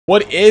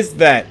What is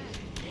that?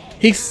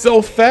 He's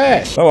so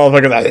fast. Oh,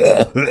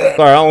 motherfucker.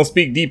 Sorry, I don't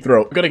speak deep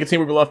throat. I'm gonna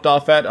continue where we left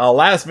off at.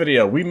 Last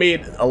video, we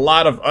made a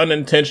lot of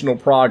unintentional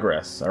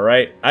progress, all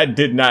right? I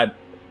didn't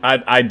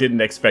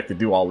expect to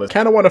do all this.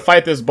 Kind of want to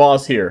fight this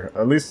boss here.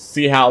 At least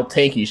see how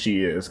tanky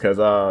she is,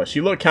 because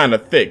she looked kind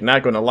of thick,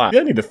 not gonna lie.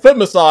 I need a foot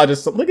massage or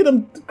something. Look at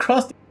them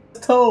crusty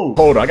toes.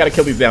 Hold on, I gotta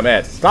kill these damn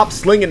ads. Stop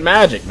slinging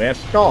magic, man.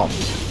 Come on.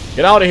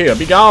 Get out of here.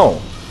 Be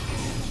gone.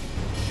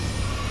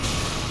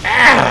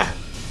 Ah!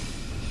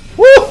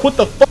 Woo! What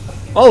the fuck?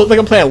 Oh, it's like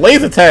I'm playing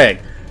laser tag.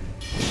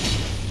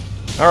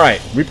 Alright,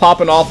 we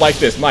popping off like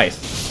this.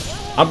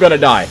 Nice. I'm gonna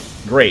die.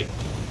 Great.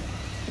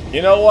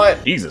 You know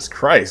what? Jesus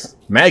Christ.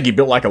 Maggie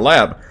built like a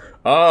lab.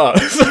 I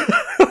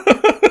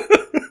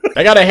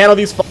gotta handle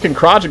these fucking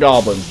crotch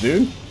goblins,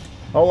 dude.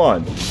 Hold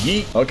on.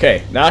 Yeet.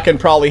 Okay, now I can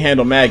probably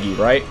handle Maggie,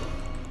 right?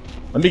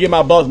 Let me get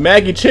my buzz.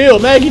 Maggie, chill.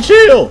 Maggie,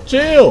 chill.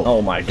 Chill.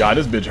 Oh my god,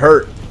 this bitch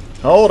hurt.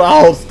 Hold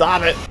on.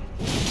 Stop it.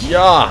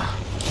 Yeah.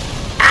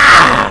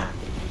 Ah!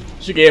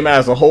 She gave my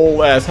ass a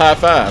whole ass high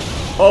five.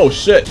 Oh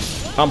shit.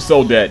 I'm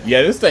so dead.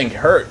 Yeah, this thing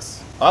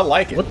hurts. I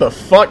like it. What the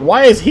fuck?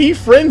 Why is he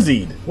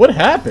frenzied? What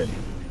happened?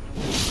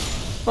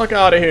 Fuck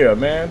out of here,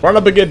 man. Run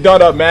up and get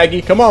done up,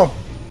 Maggie. Come on.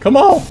 Come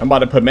on. I'm about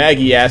to put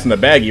Maggie ass in the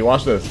baggie.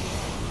 Watch this.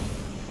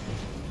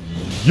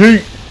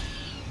 Yeet.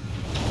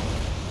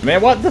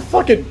 Man, what the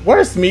fucking...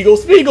 Where's Smeagol?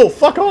 Smeagol,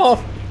 fuck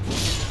off.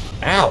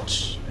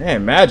 Ouch.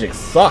 Man, magic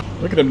sucks.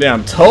 Look at them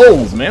damn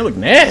toes, man. Look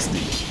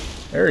nasty.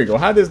 There you go.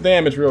 Hide this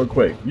damage real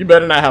quick. You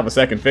better not have a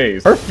second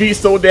phase. Her feet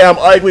so damn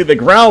ugly, the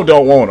ground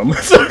don't want them.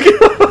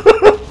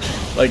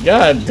 Like,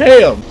 god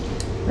damn.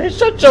 Man,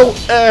 shut your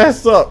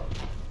ass up.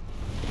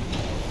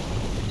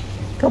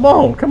 Come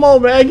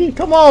on, Maggie,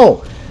 come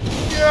on.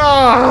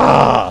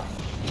 Yeah.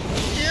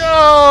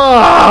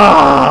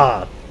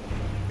 Yeah.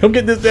 Come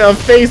get this damn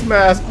face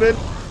mask, bitch.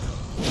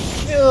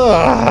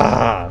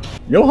 Yeah.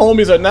 Your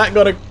homies are not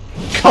gonna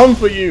come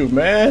for you,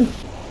 man.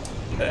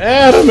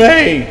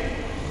 Anime.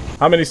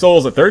 How many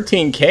souls?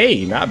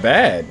 13K, not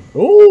bad.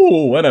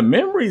 Ooh, and a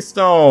memory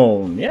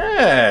stone.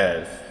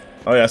 Yes.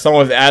 Oh yeah,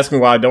 someone's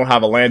asking why I don't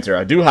have a lantern.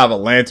 I do have a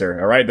lantern,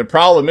 all right? The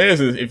problem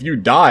is if you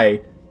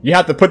die, you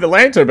have to put the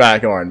lantern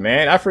back on,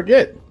 man. I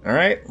forget, all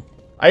right?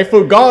 I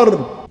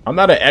forgot. I'm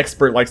not an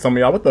expert like some of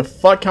y'all. What the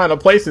fuck kind of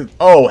places?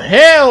 Oh,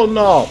 hell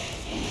no.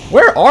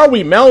 Where are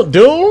we, Mount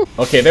Doom?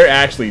 Okay, they're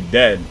actually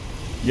dead.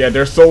 Yeah,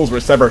 their souls were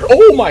severed.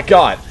 Oh my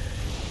god.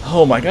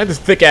 Oh my god, this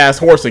thick ass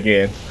horse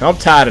again. I'm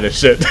tired of this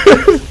shit.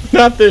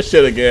 Not this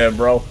shit again,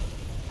 bro.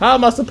 How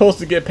am I supposed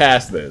to get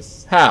past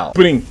this? How?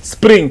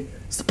 Spring.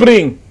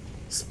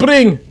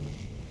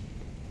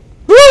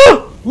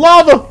 Ah!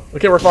 Lava.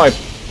 Okay, we're fine. Get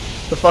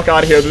the fuck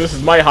out of here. This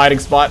is my hiding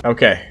spot.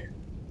 Okay.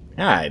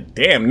 God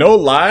damn, no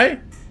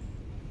lie.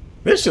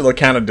 This shit look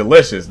kind of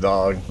delicious,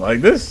 dog. Like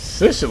this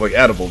shit look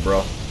edible,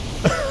 bro.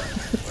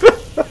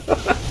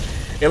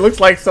 It looks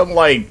like some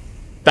like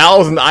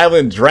Thousand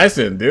Island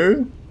dressing,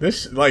 dude.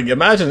 This, like,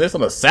 imagine this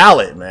on a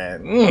salad,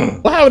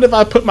 man. What happened if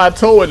I put my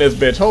toe in this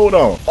bitch? Hold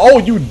on. Oh,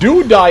 you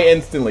do die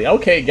instantly.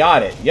 Okay,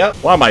 got it. Yep.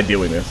 Why am I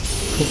doing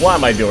this? Why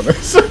am I doing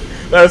this?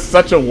 That's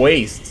such a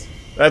waste.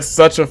 That's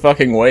such a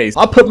fucking waste.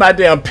 I'll put my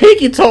damn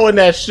pinky toe in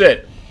that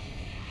shit.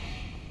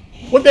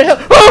 What the hell?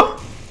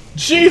 Oh!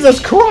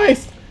 Jesus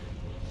Christ!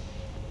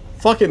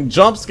 Fucking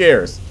jump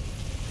scares.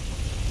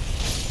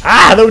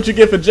 Ah, that's what you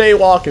get for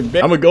jaywalking,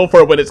 bitch. I'm gonna go for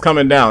it when it's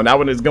coming down, not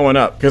when it's going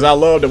up, because I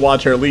love to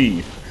watch her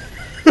leave.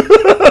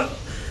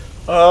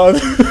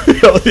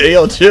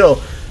 Yo, chill.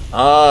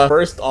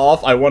 First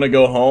off, I want to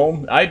go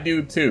home. I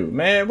do too.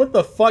 Man, what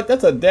the fuck?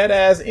 That's a dead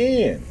ass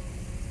end.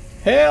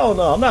 Hell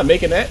no, I'm not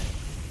making that.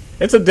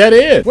 It's a dead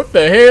end. What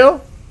the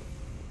hell?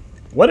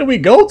 What did we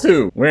go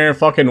to? We're in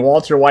fucking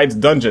Walter White's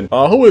dungeon.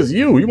 Who is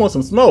you? You want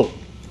some smoke?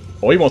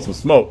 Oh, he wants some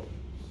smoke.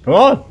 Come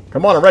on.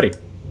 Come on, I'm ready.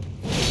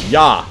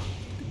 Yeah.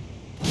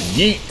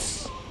 Yeets.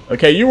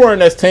 Okay, you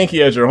weren't as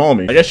tanky as your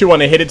homie. I guess you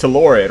want to hit it to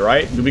lower it,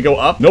 right? Do we go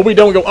up? No, we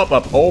don't go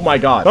up. Oh my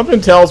god.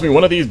 Something tells me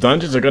one of these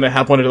dungeons are gonna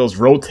have one of those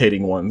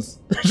rotating ones.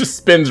 It just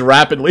spins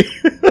rapidly.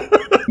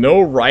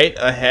 No right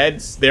ahead,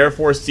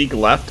 therefore seek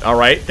left.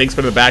 Alright, thanks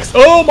for the backs.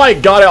 Oh my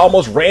god, I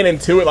almost ran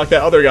into it like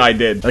that other guy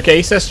did. Okay,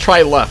 he says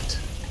try left.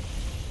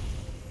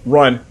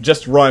 Run.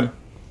 Just run.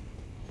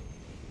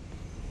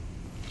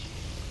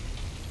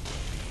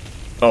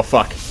 Oh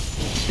fuck.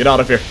 Get out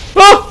of here.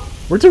 Ah!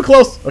 We're too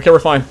close. Okay, we're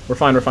fine. We're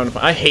fine.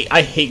 I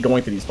hate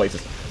going to these places.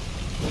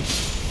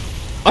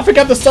 I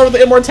forgot the start of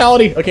the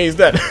immortality. Okay, he's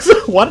dead.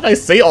 Why did I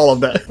say all of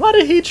that? Why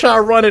did he try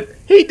to run it?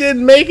 He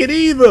didn't make it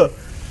either.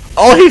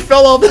 Oh, he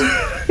fell off.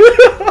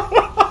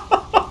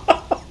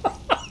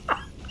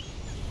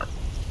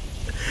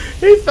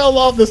 He fell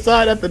off the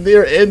side at the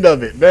near end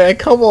of it, man.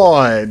 Come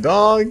on,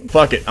 dog.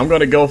 Fuck it. I'm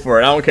gonna go for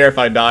it. I don't care if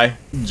I die.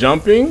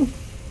 Jumping?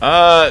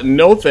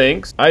 No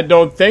thanks. I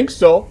don't think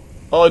so.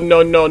 Oh, no.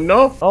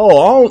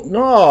 Oh,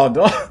 no,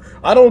 dog.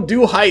 I don't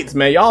do heights,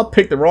 man. Y'all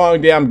picked the wrong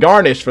damn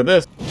garnish for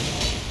this.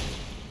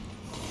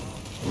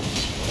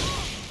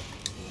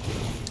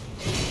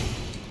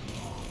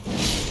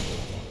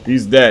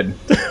 He's dead.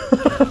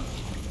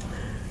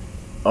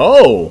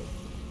 Oh.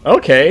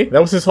 Okay,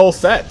 that was his whole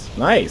set.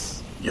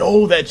 Nice.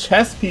 Yo, that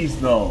chest piece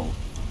though.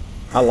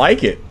 I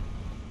like it.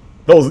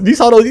 You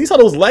saw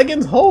those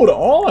leggings? Hold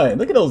on.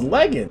 Look at those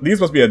leggings. These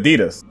must be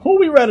Adidas. Who are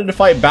we ready to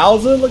fight?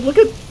 Bowser? Look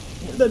at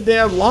the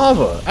damn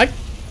lava.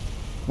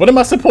 What am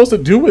I supposed to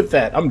do with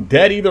that? I'm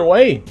dead either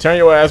way. Turn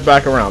your ass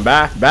back around.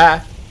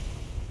 Back.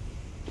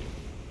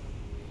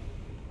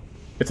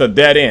 It's a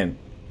dead end.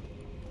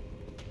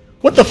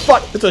 What the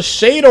fuck? It's a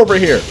shade over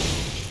here.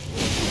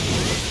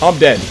 I'm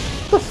dead.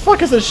 What the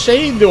fuck is a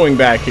shade doing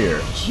back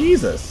here?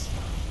 Jesus.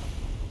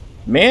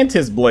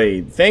 Mantis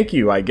blade. Thank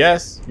you, I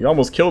guess. You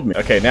almost killed me.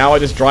 Okay, now I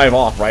just drive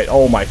off, right?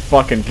 Oh my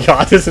fucking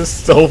god, this is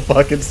so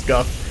fucking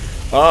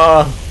scuffed.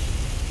 I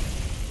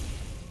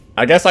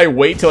guess I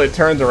wait till it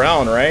turns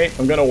around, right?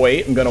 I'm gonna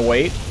wait. I'm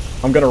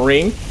gonna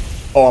ring.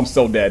 Oh, I'm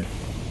so dead.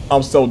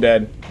 I'm so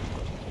dead.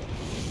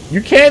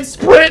 You can't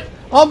sprint!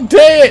 I'm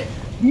dead!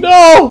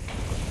 No!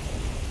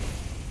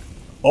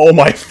 Oh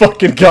my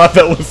fucking god,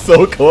 that was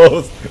so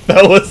close.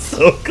 That was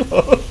so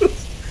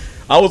close.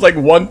 I was like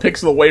 1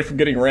 pixel away from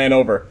getting ran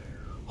over.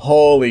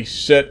 Holy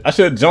shit. I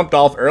should have jumped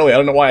off early. I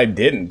don't know why I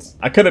didn't.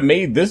 I could have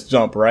made this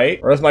jump,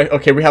 right? Or is my...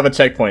 Okay, we have a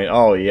checkpoint.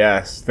 Oh,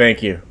 yes.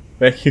 Thank you.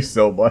 Thank you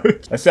so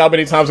much. Let's see how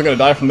many times I'm gonna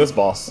die from this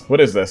boss.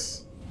 What is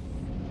this?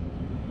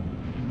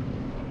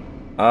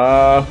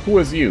 Who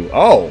is you?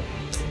 Oh.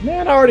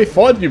 Man, I already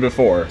fought you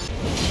before.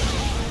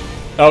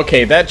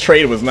 Okay, that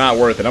trade was not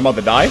worth it. I'm about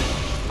to die?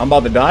 I'm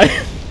about to die?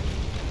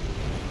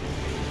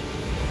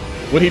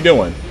 What are you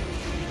doing?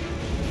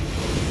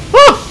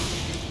 Ah!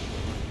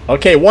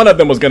 Okay, one of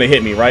them was gonna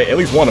hit me, right? At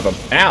least one of them.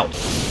 Ow!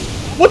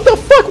 What the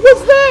fuck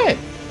was that?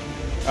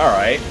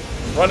 Alright.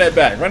 Run it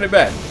back, run it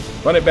back.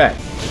 Run it back.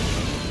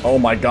 Oh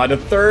my god, the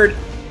third...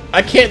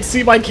 I can't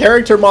see my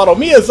character model.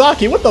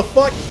 Miyazaki, what the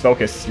fuck?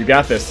 Focus, you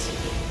got this.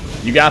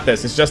 You got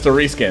this, it's just a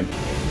reskin.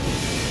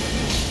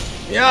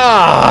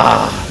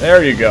 Yeah,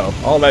 there you go.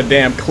 All that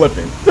damn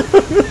clipping.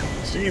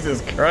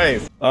 Jesus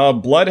Christ.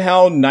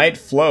 Bloodhound Night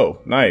Flow.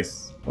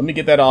 Nice. Let me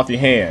get that off your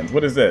hands.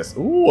 What is this?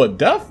 Ooh, a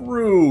death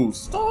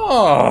roost.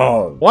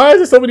 Stop. Why is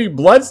there so many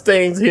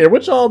bloodstains here?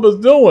 What y'all was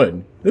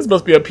doing? This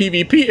must be a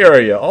PvP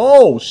area.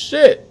 Oh,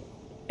 shit.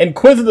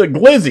 Inquisitor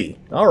Glizzy.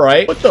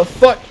 Alright. What the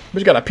fuck?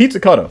 Bitch got a pizza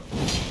cutter.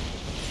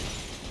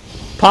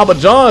 Papa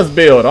John's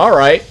build.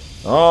 Alright.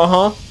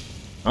 Uh-huh.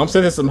 I'm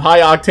sensing some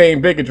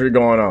high-octane bigotry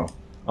going on.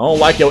 I don't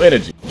like your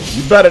energy.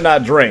 You better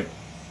not drink.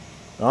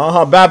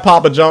 Uh-huh, bad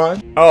Papa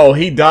John. Oh,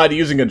 he died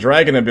using a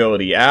dragon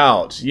ability.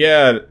 Ouch.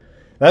 Yeah,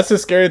 that's the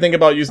scary thing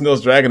about using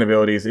those dragon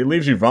abilities. It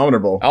leaves you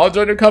vulnerable. I'll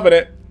join your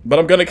covenant, but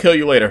I'm gonna kill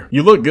you later.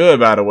 You look good,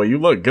 by the way. You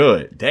look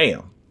good.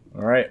 Damn.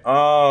 Alright,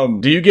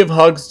 do you give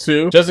hugs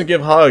too? Doesn't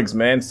give hugs,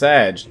 man.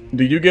 Sag.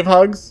 Do you give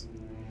hugs?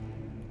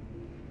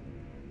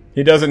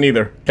 He doesn't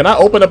either. Can I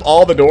open up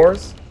all the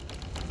doors?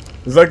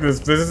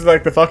 This is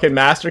like the fucking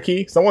master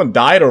key. Someone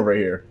died over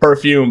here.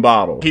 Perfume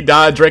bottle. He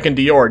died drinking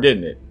Dior,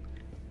 didn't it?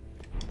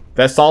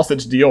 That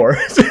sausage Dior.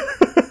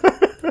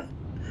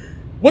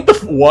 What the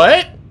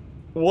what?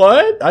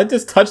 What? I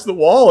just touched the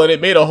wall and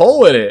it made a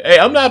hole in it. Hey,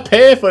 I'm not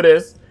paying for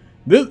this.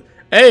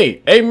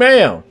 Hey,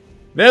 ma'am.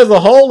 There's a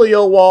hole in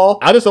your wall.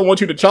 I just don't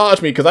want you to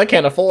charge me because I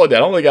can't afford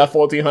that. I only got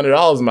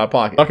 $1,400 in my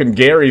pocket. Fucking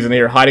Gary's in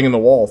here hiding in the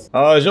walls.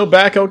 Is your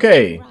back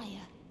okay?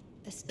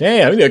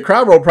 Damn, you need a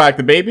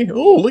chiropractor, baby.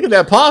 Ooh, look at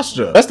that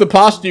posture. That's the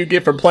posture you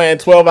get for playing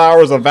 12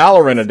 hours of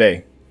Valorant a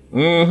day.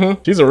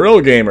 Mm-hmm. She's a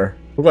real gamer.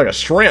 Look like a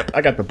shrimp.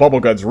 I got the bubble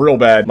guts real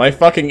bad. My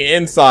fucking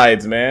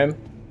insides, man.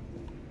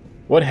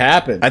 What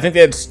happened? I think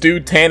that stew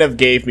Tanev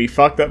gave me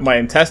fucked up my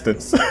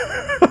intestines.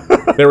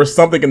 There was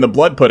something in the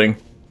blood pudding.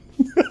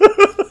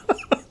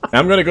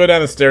 I'm gonna go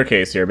down the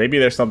staircase here. Maybe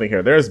there's something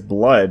here. There's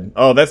blood.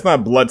 Oh, that's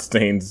not blood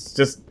stains.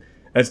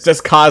 It's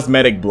just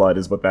cosmetic blood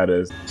is what that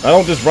is. I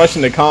don't just rush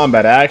into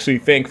combat. I actually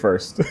think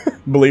first.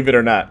 Believe it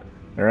or not.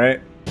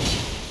 Alright?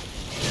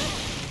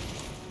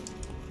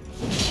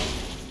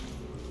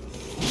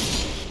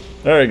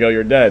 There you go,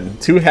 you're dead.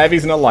 2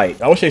 heavies and a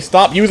light. I wish they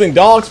stopped using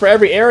dogs for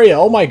every area.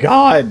 Oh my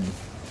god.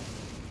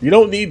 You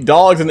don't need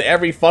dogs in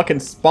every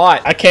fucking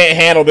spot. I can't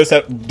handle this.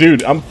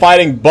 Dude, I'm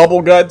fighting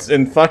bubble guts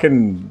and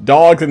fucking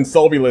dogs and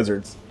Sylvie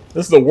lizards.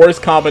 This is the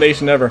worst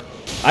combination ever.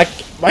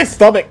 My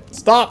stomach.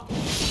 Stop.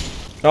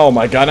 Oh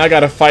my god, I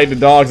gotta fight the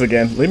dogs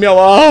again. Leave me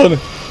alone!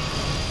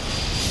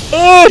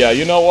 Oh! Yeah,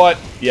 you know what?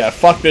 Yeah,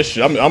 fuck this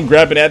shit. I'm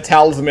grabbing that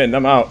talisman.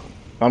 I'm out.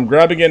 I'm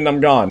grabbing it and I'm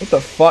gone. What the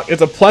fuck?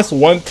 It's a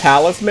 +1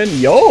 talisman?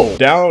 Yo!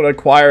 Down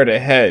acquired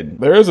ahead.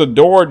 There is a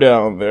door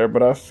down there,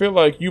 but I feel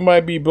like you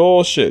might be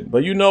bullshit.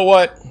 But you know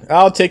what?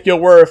 I'll take your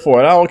word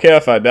for it. I don't care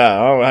if I die.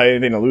 I don't have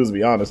anything to lose, to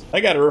be honest. I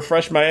gotta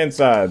refresh my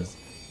insides.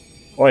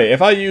 Wait,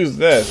 if I use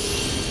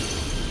this...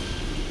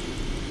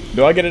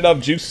 Do I get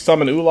enough juice to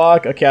summon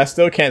Ulog? Okay, I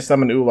still can't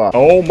summon Ulog.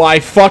 Oh my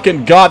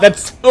fucking god,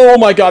 oh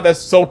my god, that's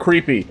so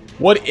creepy.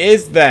 What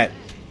is that?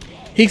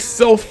 He's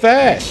so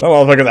fast.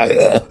 Oh,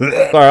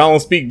 motherfucker. Sorry, I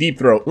don't speak deep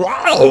throat.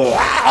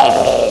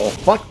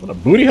 Fuck, what a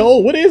booty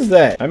hole? What is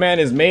that? My man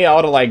is made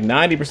out of like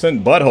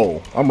 90%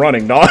 butthole. I'm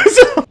running, dogs.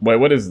 Wait,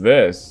 what is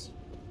this?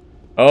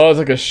 Oh, it's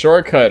like a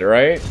shortcut,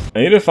 right?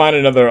 I need to find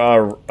another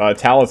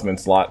talisman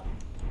slot.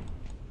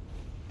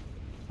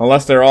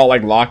 Unless they're all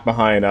like locked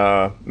behind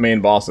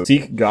main bosses.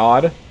 Seek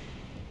God.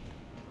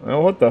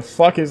 Oh, what the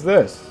fuck is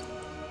this?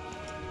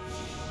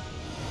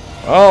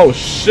 Oh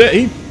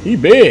shit, he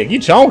big, he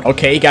chunk.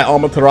 Okay, he got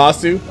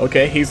Amaterasu.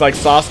 Okay, he's like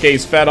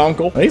Sasuke's fat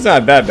uncle. He's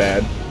not that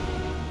bad.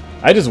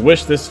 I just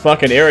wish this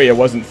fucking area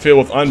wasn't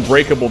filled with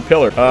unbreakable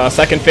pillars.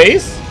 Second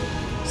phase?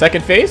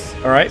 Second phase?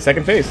 Alright,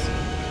 second phase.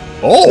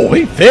 Oh,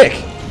 he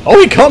thick. Oh,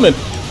 he coming.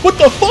 What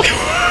the fuck?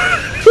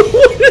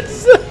 What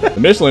is that? The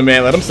Michelin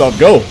Man let himself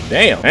go.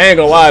 Damn. I ain't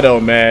gonna lie though,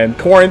 man.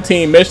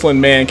 Quarantine Michelin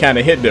Man kind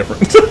of hit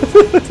different.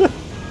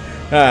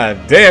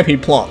 Damn, he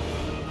plump.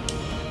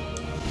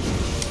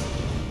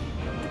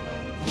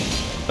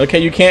 Okay,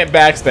 you can't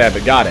backstab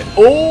it. Got it.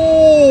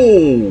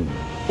 Oh!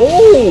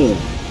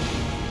 Oh!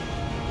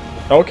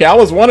 Okay, I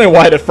was wondering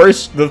why the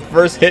first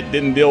hit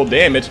didn't deal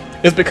damage.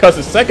 It's because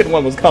the second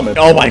one was coming.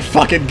 Oh my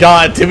fucking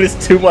god, dude, it's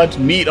too much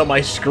meat on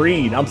my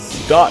screen. I'm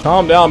stuck.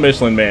 Calm down,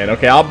 Michelin Man.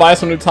 Okay, I'll buy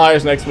some new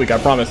tires next week, I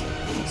promise.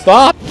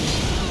 Stop!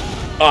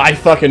 Oh, I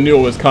fucking knew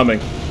it was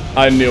coming.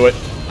 I knew it.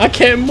 I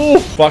can't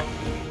move. Fuck.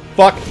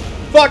 Fuck.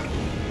 Fuck.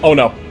 Oh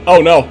no.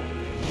 Oh no.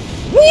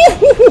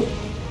 Woo!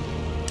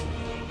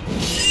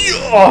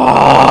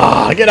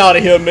 Oh, get out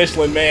of here,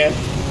 Michelin Man.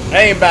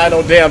 I ain't buying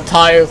no damn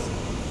tires.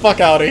 Fuck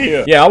out of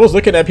here. Yeah, I was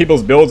looking at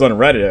people's builds on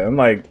Reddit. I'm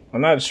like,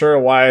 I'm not sure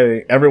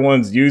why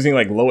everyone's using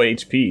like low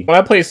HP. When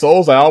I play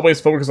Souls, I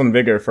always focus on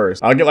Vigor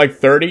first. I'll get like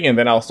 30 and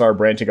then I'll start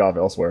branching off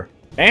elsewhere.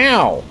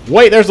 Ow!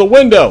 Wait, there's a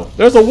window!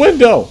 There's a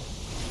window!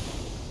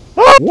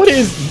 Ah, what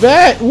is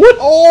that? What?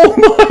 Oh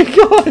my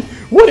god!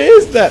 What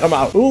is that? I'm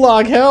out.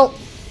 Ulag, help!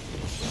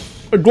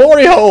 A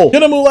glory hole!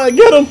 Get him, Ulag!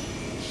 Get him!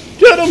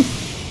 Get him!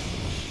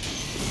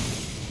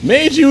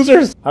 Mage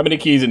users! How many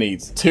keys it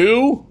needs?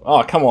 2?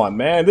 Oh, come on,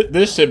 man.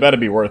 This shit better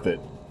be worth it.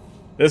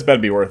 This better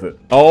be worth it.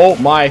 Oh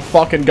my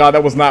fucking god,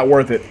 that was not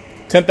worth it.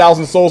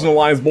 10,000 souls in the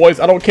lines, boys.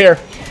 I don't care.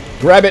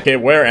 Grab it. Okay,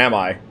 where am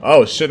I?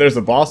 Oh shit, there's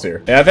a boss here.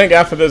 And I think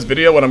after this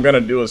video, what I'm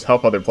gonna do is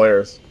help other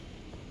players.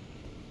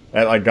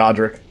 At like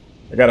Godric.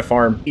 I gotta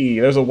farm.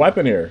 There's a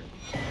weapon here.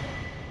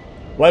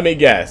 Let me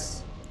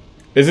guess.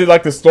 Is it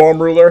like the Storm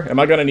Ruler? Am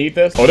I gonna need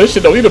this? Oh, this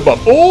shit don't need a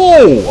buff.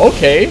 Oh,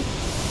 okay.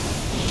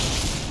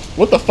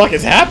 What the fuck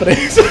is happening?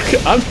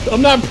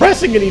 I'm not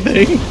pressing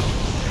anything.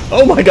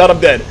 Oh my god, I'm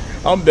dead.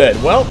 I'm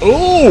dead. Well,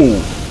 ooh.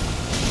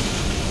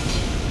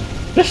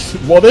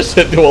 This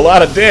should do a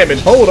lot of damage.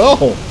 Hold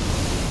on.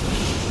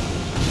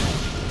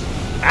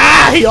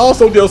 Ah, he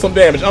also deals some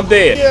damage. I'm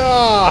dead.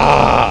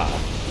 Yeah.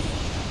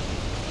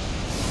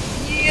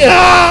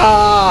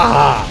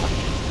 Yeah.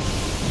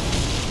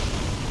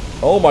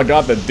 Oh my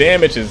god, the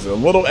damage is a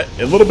little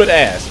bit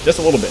ass. Just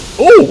a little bit.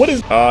 Ooh, what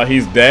is?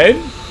 He's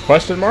dead?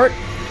 Question mark.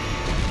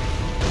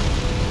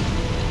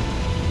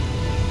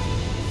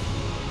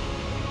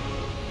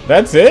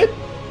 That's it?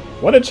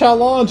 What a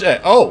challenge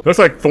at? Oh, looks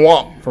like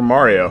Thwomp from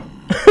Mario.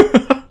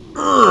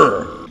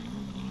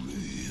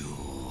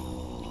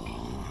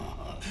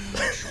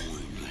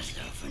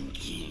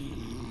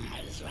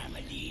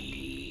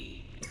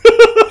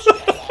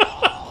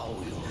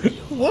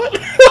 What?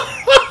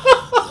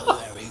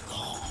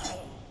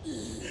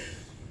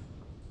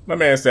 My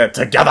man said,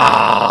 together!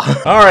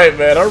 Alright,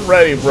 man, I'm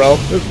ready, bro.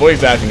 This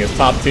voice acting is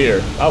top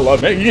tier. I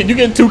love it. You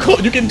getting too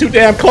close. You getting too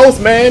damn close,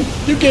 man.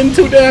 You getting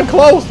too damn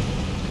close.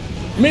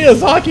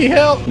 Miyazaki,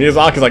 help!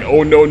 Miyazaki's like,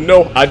 oh no,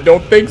 no, I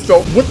don't think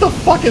so. What the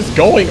fuck is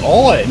going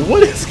on?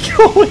 What is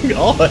going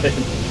on?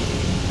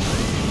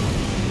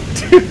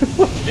 Dude,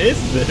 what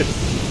is this?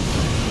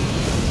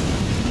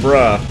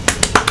 Bruh.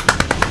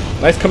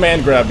 Nice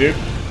command grab, dude.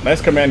 Nice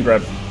command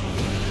grab.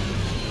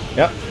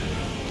 Yep.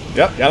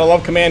 Yep, gotta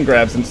love command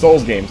grabs in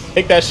Souls games.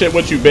 Take that shit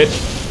with you, bitch.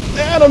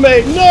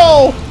 Anime,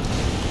 no!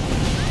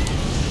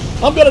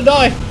 I'm gonna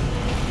die.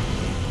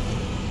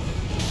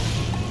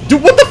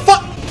 Dude, what the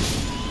fuck?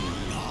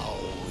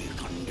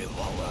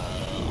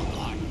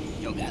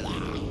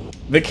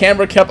 The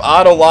camera kept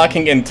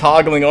auto-locking and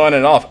toggling on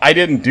and off. I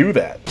didn't do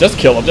that. Just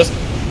kill him, just...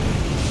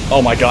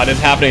 Oh my god,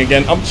 it's happening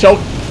again. I'm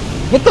choked.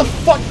 What the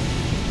fuck?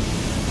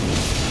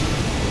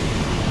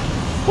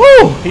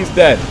 Woo! He's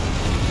dead.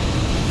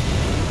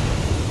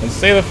 And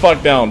stay the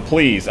fuck down,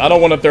 please. I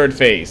don't want a third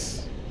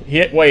phase.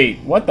 Wait,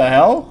 what the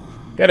hell?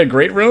 Got a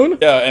great rune?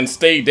 Yeah, and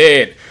stay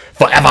dead.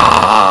 Forever!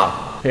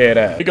 Hear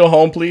that. Can we go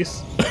home,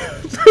 please?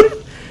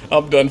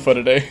 I'm done for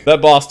today.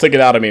 That boss took it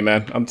out of me,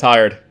 man. I'm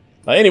tired.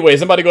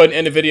 Anyways, I'm about to go ahead and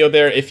end the video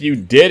there. If you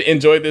did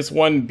enjoy this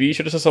one, be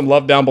sure to show some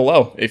love down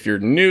below. If you're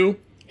new,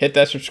 hit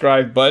that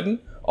subscribe button.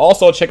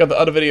 Also, check out the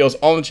other videos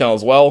on the channel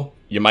as well.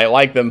 You might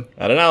like them.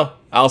 I don't know.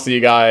 I'll see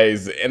you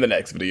guys in the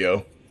next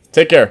video.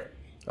 Take care.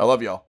 I love y'all.